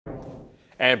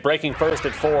And breaking first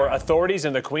at 4, authorities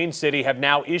in the Queen City have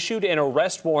now issued an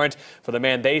arrest warrant for the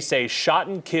man they say shot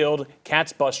and killed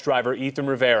CATS bus driver Ethan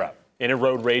Rivera in a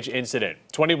road rage incident.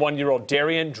 21-year-old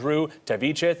Darian Drew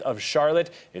Tavicheth of Charlotte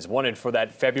is wanted for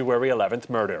that February 11th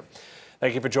murder.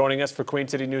 Thank you for joining us for Queen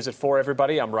City News at 4,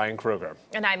 everybody. I'm Ryan Kruger.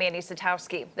 And I'm Annie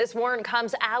Satowski. This warrant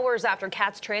comes hours after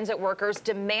CATS transit workers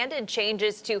demanded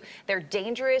changes to their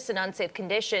dangerous and unsafe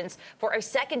conditions for a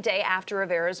second day after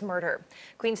Rivera's murder.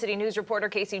 Queen City News reporter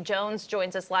Casey Jones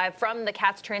joins us live from the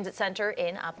CATS Transit Center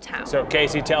in Uptown. So,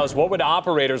 Casey, tell us, what would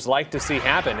operators like to see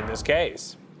happen in this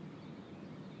case?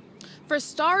 For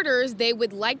starters, they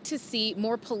would like to see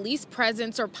more police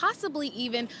presence or possibly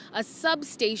even a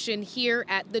substation here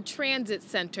at the transit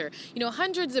center. You know,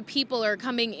 hundreds of people are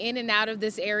coming in and out of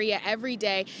this area every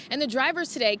day, and the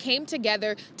drivers today came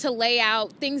together to lay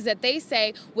out things that they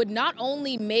say would not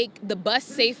only make the bus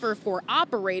safer for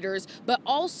operators, but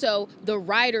also the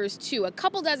riders too. A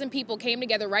couple dozen people came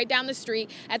together right down the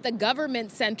street at the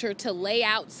government center to lay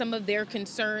out some of their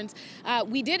concerns.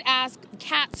 We did ask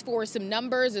CATS for some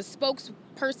numbers. A spokesperson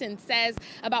says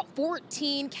about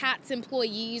 14 CATS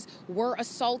employees were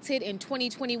assaulted in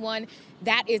 2021.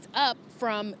 That is up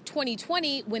from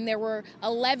 2020 when there were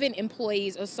 11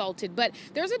 employees assaulted. But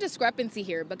there's a discrepancy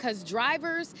here because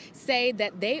drivers say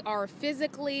that they are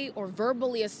physically or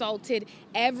verbally assaulted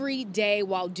every day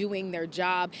while doing their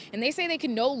job. And they say they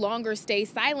can no longer stay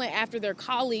silent after their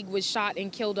colleague was shot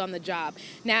and killed on the job.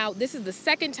 Now, this is the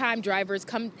second time drivers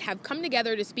have come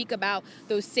together to speak about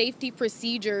those safety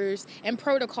procedures and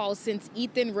protocols since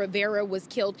Ethan Rivera was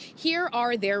killed. Here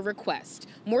are their requests: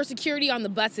 more security on the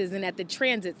buses and at the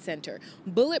transit center,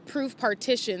 bulletproof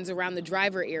partitions around the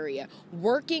driver area,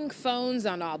 working phones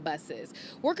on all buses.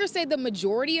 Workers say the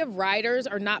majority of riders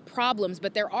are not problems,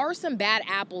 but there are some bad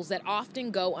apples that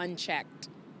often go unchecked.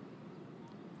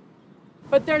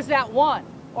 But there's that one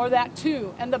or that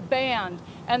two, and the band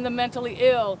and the mentally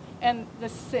ill and the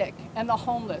sick and the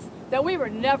homeless that we were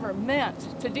never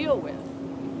meant to deal with.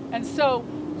 And so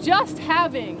just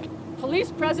having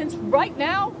police presence right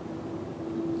now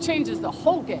changes the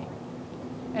whole game.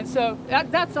 And so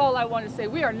that's all I want to say.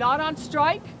 We are not on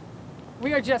strike.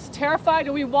 We are just terrified,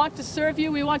 and we want to serve you.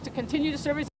 We want to continue to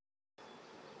serve you.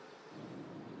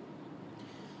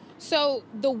 So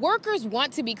the workers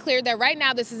want to be clear that right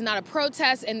now this is not a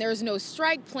protest and there's no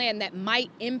strike plan that might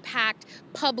impact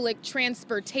public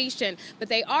transportation. But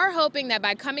they are hoping that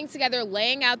by coming together,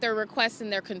 laying out their requests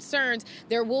and their concerns,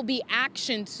 there will be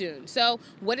action soon. So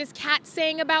what is CAT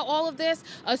saying about all of this?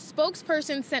 A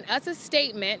spokesperson sent us a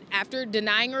statement after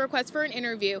denying a request for an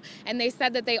interview, and they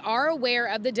said that they are aware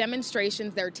of the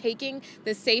demonstrations. They're taking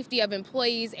the safety of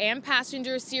employees and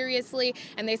passengers seriously,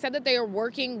 and they said that they are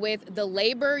working with the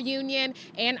labor union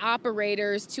and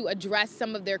operators to address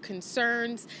some of their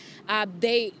concerns.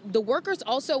 The workers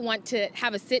also want to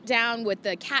have a sit down with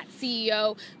the CAT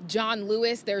CEO, John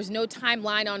Lewis. There's no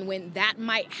timeline on when that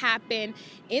might happen.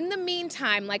 In the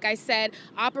meantime, like I said,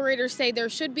 operators say there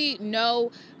should be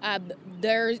no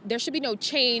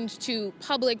change to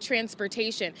public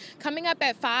transportation. Coming up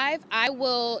at 5, I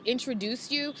will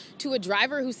introduce you to a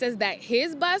driver who says that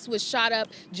his bus was shot up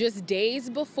just days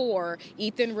before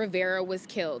Ethan Rivera was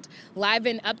killed. Live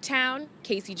in Uptown,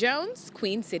 Casey Jones,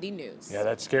 Queen City News. Yeah,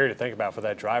 that's scary to think about for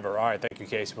that driver. All right, thank you,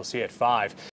 Casey. We'll see you at 5.